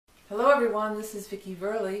Hello everyone, this is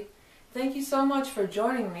Vickie. Thank you so much for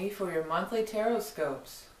joining me for your monthly tarot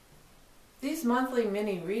scopes. These monthly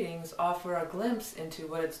mini readings offer a glimpse into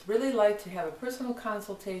what it's really like to have a personal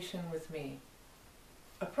consultation with me.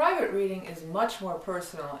 A private reading is much more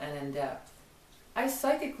personal and in-depth. I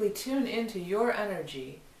psychically tune into your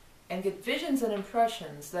energy and get visions and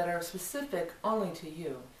impressions that are specific only to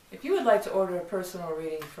you. If you would like to order a personal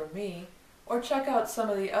reading from me, or check out some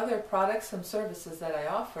of the other products and services that I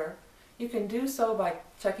offer, you can do so by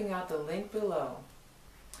checking out the link below.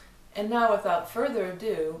 And now, without further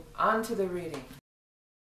ado, on to the reading.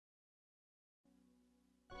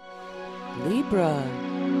 Libra.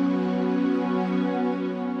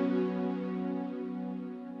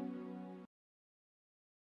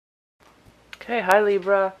 Okay, hi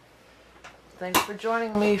Libra. Thanks for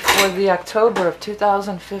joining me for the October of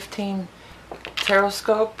 2015 tarot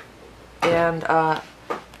scope and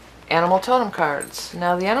animal totem cards.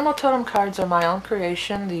 Now, the animal totem cards are my own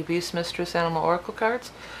creation, the Beast Mistress Animal Oracle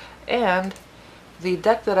cards, and the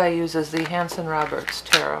deck that I use is the Hanson Roberts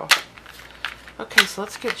Tarot. Okay, so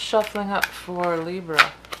let's get shuffling up for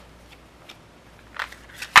Libra.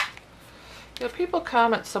 You know, people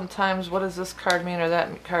comment sometimes, what does this card mean or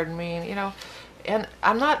that card mean, you know, and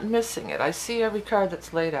I'm not missing it. I see every card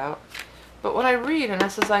that's laid out. But when I read, and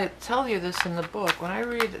this is, I tell you this in the book, when I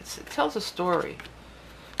read, it tells a story.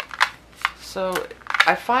 So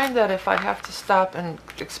I find that if I have to stop and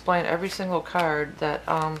explain every single card, that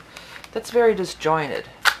that's very disjointed.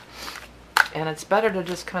 And it's better to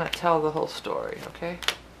just kind of tell the whole story, okay?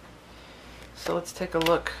 So let's take a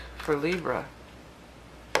look for Libra.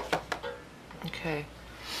 Okay.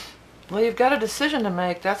 Well, you've got a decision to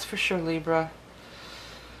make, that's for sure, Libra.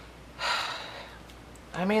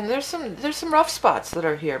 I mean, there's some rough spots that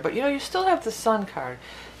are here, but you know, you still have the Sun card.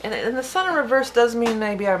 And the Sun in reverse does mean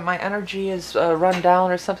maybe my energy is run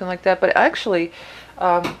down or something like that, but actually,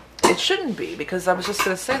 it shouldn't be, because I was just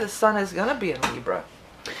going to say the Sun is going to be in Libra.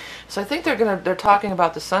 So I think they're talking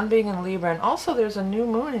about the Sun being in Libra, and also there's a new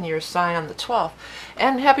moon in your sign on the 12th.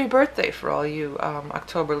 And happy birthday for all you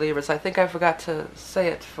October Libras. I think I forgot to say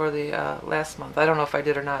it for the last month. I don't know if I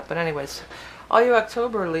did or not, but anyways, all you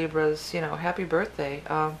October Libras, you know, happy birthday.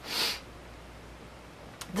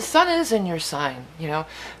 The Sun is in your sign, you know,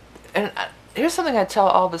 and here's something I tell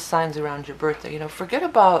all the signs around your birthday, you know, forget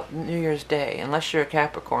about New Year's Day, unless you're a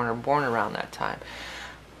Capricorn or born around that time.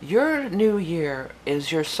 Your new year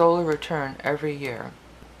is your solar return every year.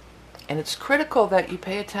 And it's critical that you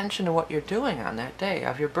pay attention to what you're doing on that day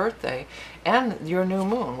of your birthday and your new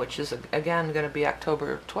moon, which is, again, going to be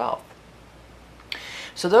October 12th.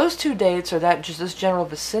 So those two dates, or just this general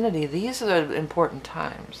vicinity, these are the important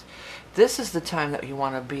times. This is the time that you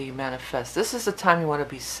want to be manifest. This is the time you want to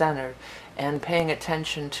be centered and paying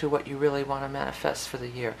attention to what you really want to manifest for the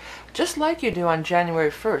year. Just like you do on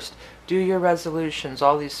January 1st, do your resolutions,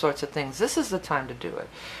 all these sorts of things. This is the time to do it.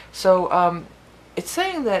 So it's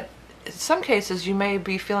saying that in some cases you may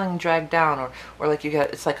be feeling dragged down, or like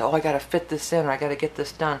it's like, oh, I got to fit this in, or I got to get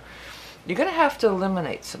this done. You're going to have to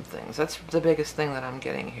eliminate some things. That's the biggest thing that I'm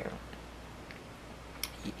getting here.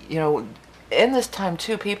 You know, in this time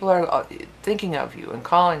too, people are thinking of you and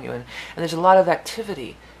calling you, and there's a lot of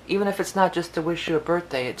activity. Even if it's not just to wish you a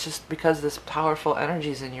birthday, it's just because this powerful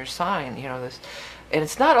energy is in your sign, you know, this, and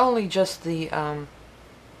it's not only just the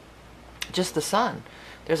Sun.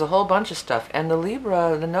 There's a whole bunch of stuff, and the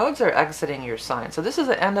Libra, the nodes are exiting your sign. So this is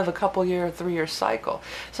the end of a couple-year, 3-year cycle.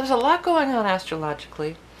 So there's a lot going on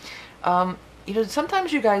astrologically. You know,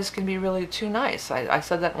 sometimes you guys can be really too nice. I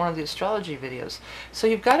said that in one of the astrology videos. So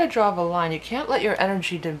you've got to draw the line. You can't let your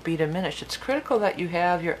energy be diminished. It's critical that you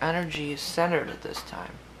have your energy centered at this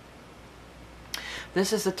time.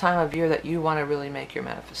 This is the time of year that you want to really make your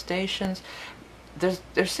manifestations.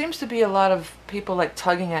 There seems to be a lot of people like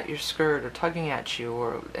tugging at your skirt or tugging at you,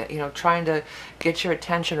 or you know, trying to get your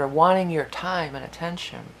attention or wanting your time and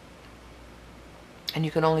attention. And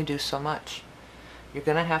you can only do so much. You're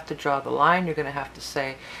going to have to draw the line. You're going to have to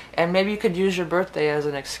say, and maybe you could use your birthday as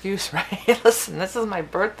an excuse, right? Listen, this is my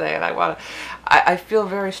birthday and I feel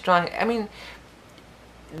very strong. I mean,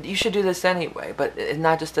 you should do this anyway, but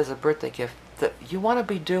not just as a birthday gift. You want to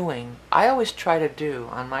be doing, I always try to do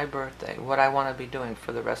on my birthday what I want to be doing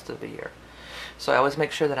for the rest of the year. So I always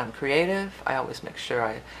make sure that I'm creative. I always make sure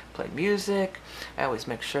I play music. I always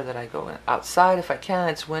make sure that I go outside if I can.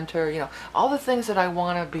 It's winter, you know, all the things that I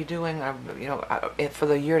want to be doing, you know, for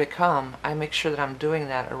the year to come. I make sure that I'm doing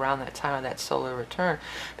that around that time of that solar return,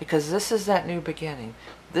 because this is that new beginning.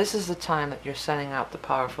 This is the time that you're sending out the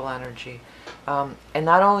powerful energy. And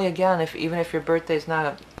not only, again, even if your birthday is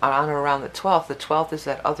not on or around the 12th is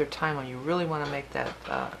that other time when you really want to make that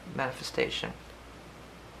manifestation.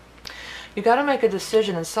 You got to make a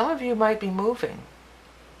decision, and some of you might be moving.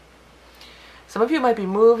 Some of you might be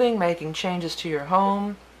moving, making changes to your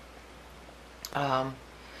home. Some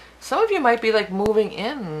of you might be like moving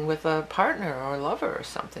in with a partner or a lover or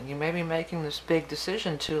something. You may be making this big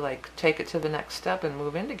decision to like take it to the next step and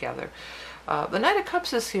move in together. The Knight of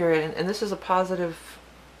Cups is here, and this is a positive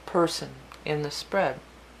person in the spread.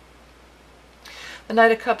 The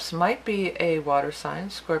Knight of Cups might be a water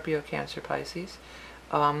sign, Scorpio, Cancer, Pisces.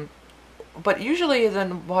 But usually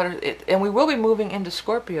then and we will be moving into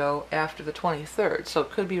Scorpio after the 23rd, so it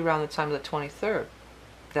could be around the time of the 23rd,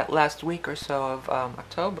 that last week or so of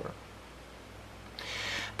October.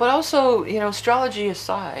 But also, you know, astrology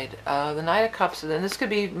aside, the Knight of Cups, and this could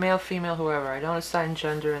be male, female, whoever, I don't assign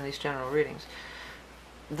gender in these general readings.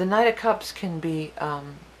 The Knight of Cups can be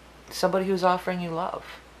somebody who's offering you love,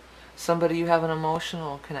 somebody you have an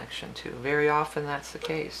emotional connection to. Very often that's the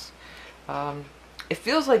case. It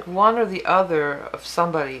feels like one or the other of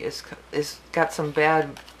somebody is got some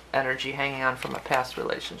bad energy hanging on from a past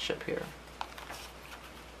relationship here.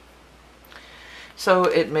 So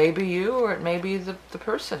it may be you, or it may be the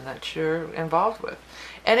person that you're involved with.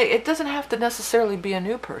 And it doesn't have to necessarily be a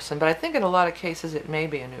new person, but I think in a lot of cases it may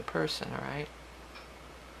be a new person, all right?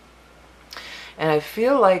 And I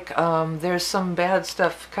feel like there's some bad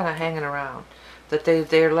stuff kind of hanging around, that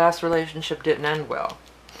their last relationship didn't end well,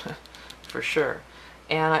 for sure.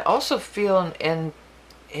 And I also feel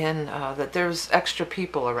that there's extra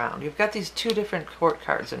people around. You've got these two different court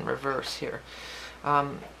cards in reverse here.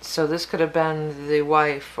 So this could have been the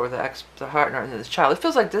wife or the partner and the child. It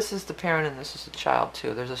feels like this is the parent and this is the child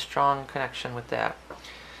too. There's a strong connection with that.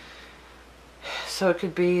 So it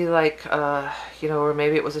could be like, you know, or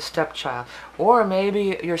maybe it was a stepchild. Or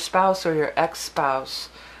maybe your spouse or your ex-spouse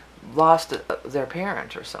lost their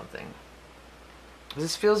parent or something.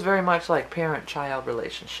 This feels very much like parent-child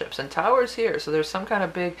relationships. And Tower's here, so there's some kind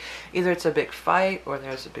of big, either it's a big fight or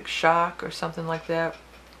there's a big shock or something like that.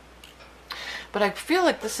 But I feel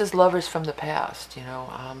like this is lovers from the past, you know.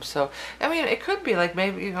 So, I mean, it could be like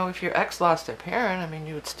maybe, you know, if your ex lost their parent, I mean,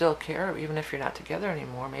 you would still care even if you're not together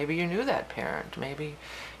anymore. Maybe you knew that parent. Maybe,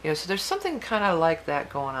 you know, so there's something kind of like that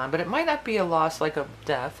going on. But it might not be a loss like a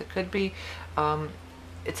death. It could be,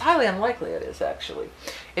 it's highly unlikely it is, actually.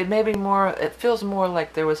 It may be more, it feels more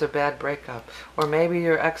like there was a bad breakup. Or maybe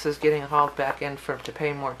your ex is getting hauled back in to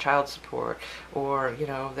pay more child support. Or, you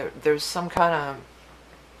know, there's some kind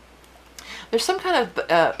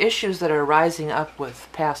of issues that are rising up with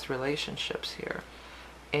past relationships here.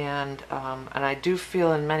 And I do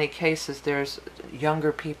feel in many cases there's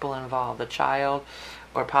younger people involved, a child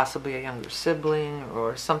or possibly a younger sibling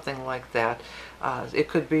or something like that. It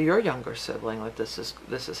could be your younger sibling that this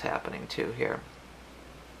is happening to here.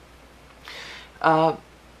 The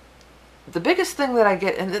biggest thing that I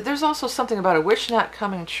get, and there's also something about a wish not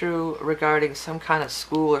coming true regarding some kind of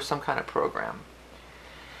school or some kind of program.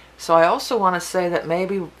 So I also want to say that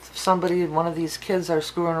maybe one of these kids are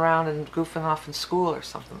screwing around and goofing off in school or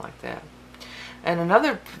something like that. And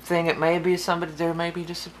another thing, it may be there may be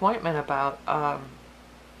disappointment about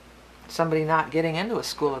somebody not getting into a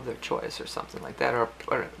school of their choice or something like that,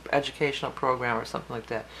 or educational program or something like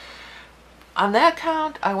that. On that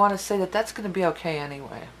count, I want to say that that's going to be okay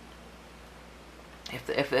anyway.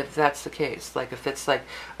 If that's the case, like if it's like,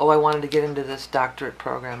 oh, I wanted to get into this doctorate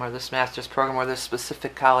program or this master's program or this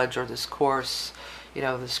specific college or this course, you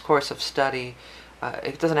know, this course of study,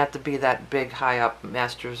 it doesn't have to be that big high up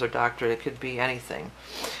master's or doctorate. It could be anything.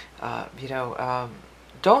 You know,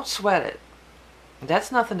 don't sweat it.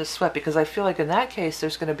 That's nothing to sweat, because I feel like in that case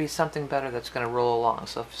there's going to be something better that's going to roll along.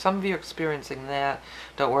 So if some of you are experiencing that,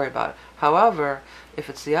 don't worry about it. However, if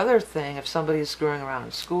it's the other thing, if somebody's screwing around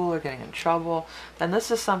in school or getting in trouble, then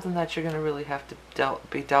this is something that you're going to really have to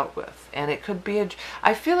be dealt with. And it could be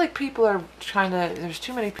I feel like people are there's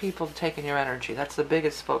too many people taking your energy. That's the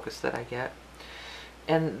biggest focus that I get.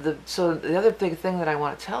 And so the other big thing that I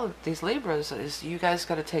want to tell these Libras is you guys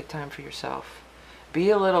got to take time for yourself. Be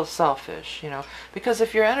a little selfish, you know, because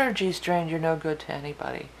if your energy's drained, you're no good to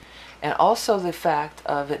anybody. And also the fact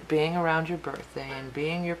of it being around your birthday and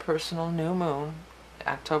being your personal new moon,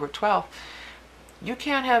 October 12th, You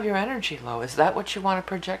can't have your energy low. Is that what you want to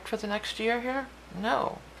project for the next year here?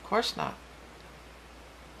 No, of course not.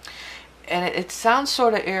 And it sounds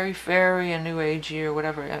sort of airy-fairy and new agey or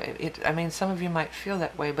whatever. I mean, some of you might feel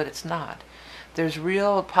that way, but it's not. There's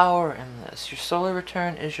real power in this. Your solar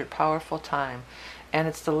return is your powerful time, and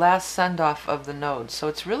it's the last send-off of the nodes. So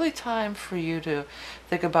it's really time for you to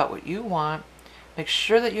think about what you want. Make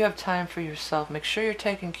sure that you have time for yourself. Make sure you're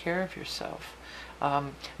taking care of yourself.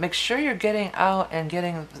 Make sure you're getting out and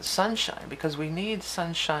getting the sunshine, because we need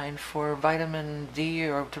sunshine for vitamin D,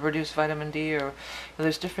 or to produce vitamin D, or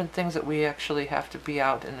there's different things that we actually have to be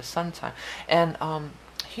out in the sunshine. And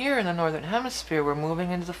here in the northern hemisphere, we're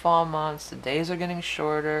moving into the fall months. The days are getting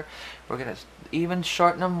shorter. We're going to even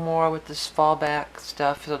shorten them more with this fallback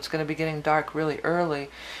stuff, so it's going to be getting dark really early.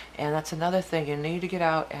 And that's another thing. You need to get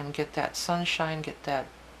out and get that sunshine, get that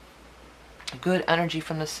good energy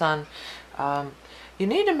from the sun. You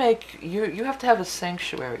need to make, you have to have a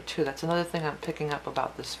sanctuary too. That's another thing I'm picking up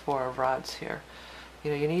about this Four of Rods here. You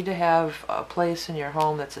know, you need to have a place in your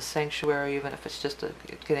home that's a sanctuary, even if it's just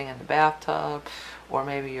getting in the bathtub, or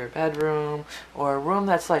maybe your bedroom, or a room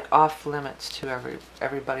that's like off limits to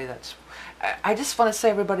everybody. I just want to say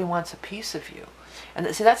everybody wants a piece of you. And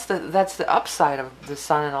see, that's the upside of the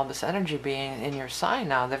sun and all this energy being in your sign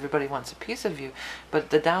now. That everybody wants a piece of you. But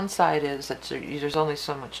the downside is that there's only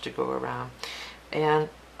so much to go around. And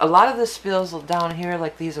a lot of this feels down here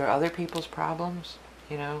like these are other people's problems,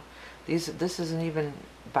 you know. This isn't even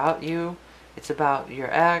about you. It's about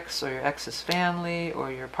your ex, or your ex's family,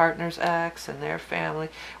 or your partner's ex and their family,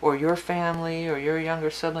 or your younger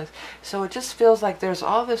siblings. So it just feels like there's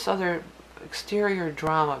all this other exterior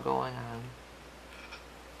drama going on.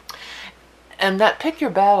 And that pick your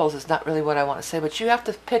battles is not really what I want to say, but you have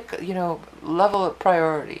to pick, you know, level of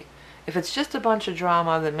priority. If it's just a bunch of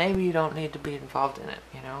drama, then maybe you don't need to be involved in it,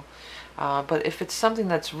 you know. But if it's something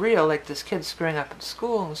that's real, like this kid screwing up in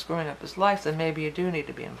school and screwing up his life, then maybe you do need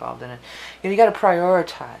to be involved in it. You got to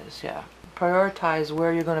prioritize, yeah. Prioritize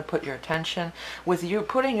where you're going to put your attention, with you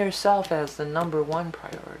putting yourself as the #1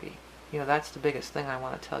 priority. You know, that's the biggest thing I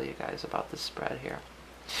want to tell you guys about this spread here.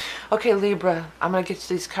 Okay, Libra, I'm going to get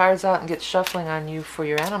these cards out and get shuffling on you for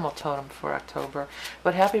your animal totem for October.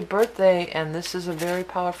 But happy birthday, and this is a very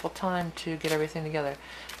powerful time to get everything together.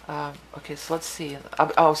 Okay, so let's see.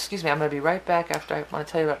 Oh, excuse me, I'm going to be right back after I want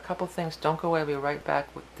to tell you about a couple things. Don't go away, I'll be right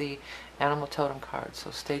back with the animal totem card,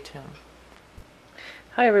 so stay tuned.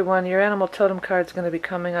 Hi everyone, your animal totem card is going to be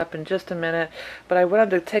coming up in just a minute, but I wanted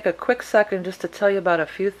to take a quick second just to tell you about a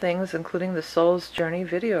few things, including the Soul's Journey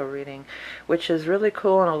video reading, which is really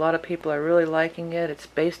cool and a lot of people are really liking it. It's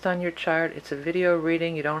based on your chart. It's a video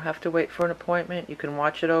reading. You don't have to wait for an appointment. You can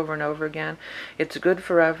watch it over and over again. It's good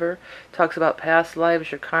forever. It talks about past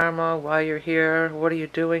lives, your karma, why you're here, what are you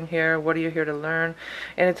doing here, what are you here to learn,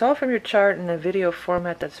 and it's all from your chart in a video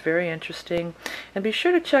format that's very interesting. And be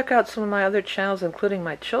sure to check out some of my other channels, including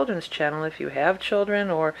my children's channel. If you have children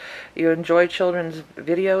or you enjoy children's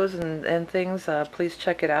videos and things, please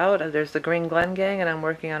check it out. There's the Green Glen Gang, and I'm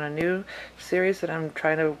working on a new series that I'm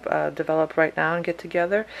trying to develop right now and get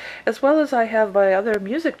together, as well as I have my other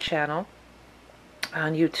music channel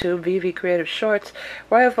on YouTube, Vickie Creative Shorts,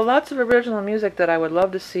 where I have lots of original music that I would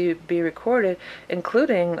love to see be recorded,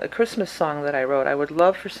 including a Christmas song that I wrote. I would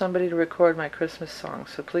love for somebody to record my Christmas song,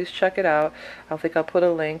 so please check it out. I think I'll put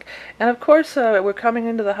a link. And of course, we're coming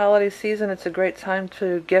into the holiday season. It's a great time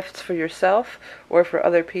to gifts for yourself or for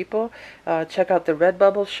other people. Check out the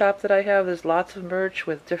Redbubble shop that I have. There's lots of merch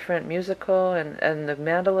with different musical, and the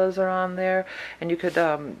mandalas are on there. And you could,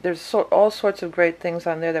 there's all sorts of great things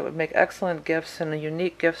on there that would make excellent gifts and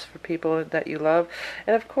unique gifts for people that you love.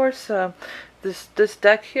 And of course, this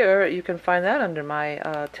deck here, you can find that under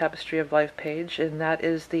my Tapestry of Life page, and that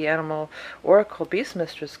is the Animal Oracle Beast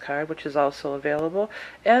Mistress card, which is also available.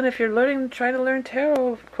 And if you're trying to learn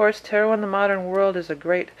tarot, of course, Tarot in the Modern World is a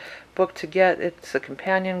great book to get. It's a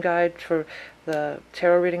companion guide for the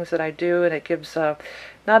tarot readings that I do, and it gives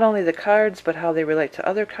not only the cards, but how they relate to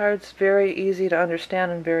other cards. Very easy to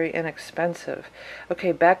understand and very inexpensive.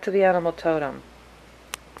 Okay, back to the animal totem.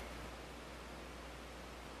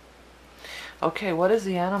 Okay, what is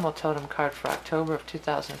the animal totem card for October of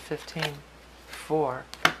 2015? For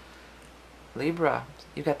Libra,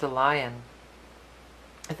 you got the lion.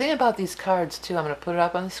 The thing about these cards too, I'm going to put it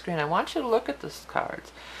up on the screen. I want you to look at these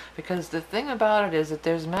cards, because the thing about it is that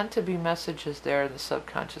there's meant to be messages there in the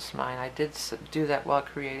subconscious mind. I did do that while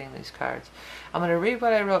creating these cards. I'm going to read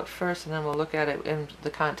what I wrote first, and then we'll look at it in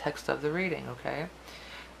the context of the reading, okay?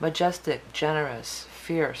 Majestic, generous,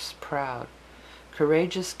 fierce, proud,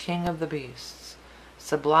 courageous king of the beasts.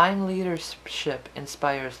 Sublime leadership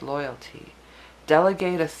inspires loyalty.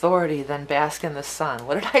 Delegate authority, then bask in the sun.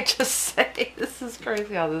 What did I just say? This is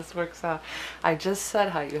crazy how this works out. I just said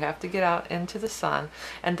how you have to get out into the sun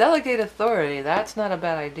and delegate authority. That's not a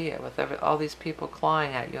bad idea with all these people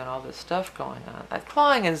clawing at you and all this stuff going on.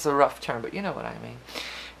 Clawing is a rough term, but you know what I mean.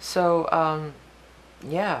 So,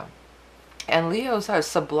 yeah. And Leo's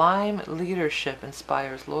sublime leadership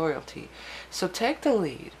inspires loyalty. So take the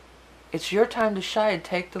lead. It's your time to shine.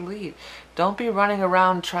 Take the lead. Don't be running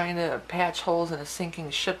around trying to patch holes in a sinking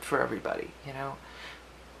ship for everybody, you know.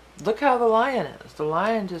 Look how the lion is. The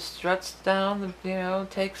lion just struts down, you know,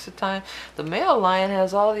 takes the time. The male lion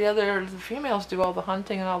has all the females do all the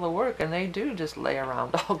hunting and all the work, and they do just lay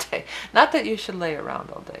around all day. Not that you should lay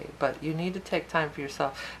around all day, but you need to take time for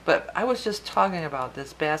yourself. But I was just talking about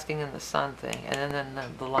this basking in the sun thing, and then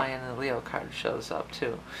the lion and the Leo card shows up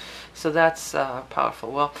too. So that's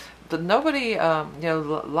powerful. Well, nobody, you know,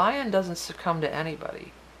 the lion doesn't succumb to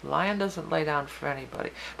anybody. Lion doesn't lay down for anybody.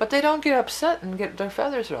 But they don't get upset and get their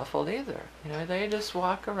feathers ruffled either. You know, they just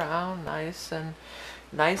walk around nice and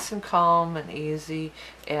calm and easy,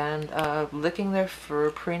 and licking their fur,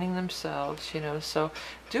 preening themselves, you know. So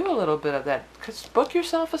do a little bit of that. Book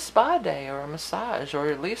yourself a spa day or a massage, or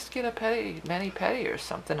at least get a mani-pedi or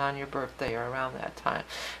something on your birthday or around that time.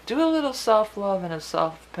 Do a little self-love and a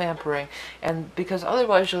self-pampering, and because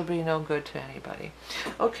otherwise you'll be no good to anybody.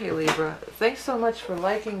 Okay, Libra, thanks so much for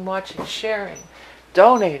liking, watching, sharing,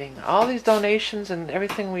 donating. All these donations and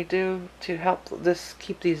everything we do to help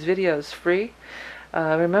keep these videos free.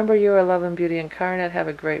 Remember, you are love and beauty incarnate. Have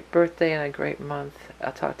a great birthday and a great month.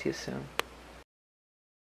 I'll talk to you soon.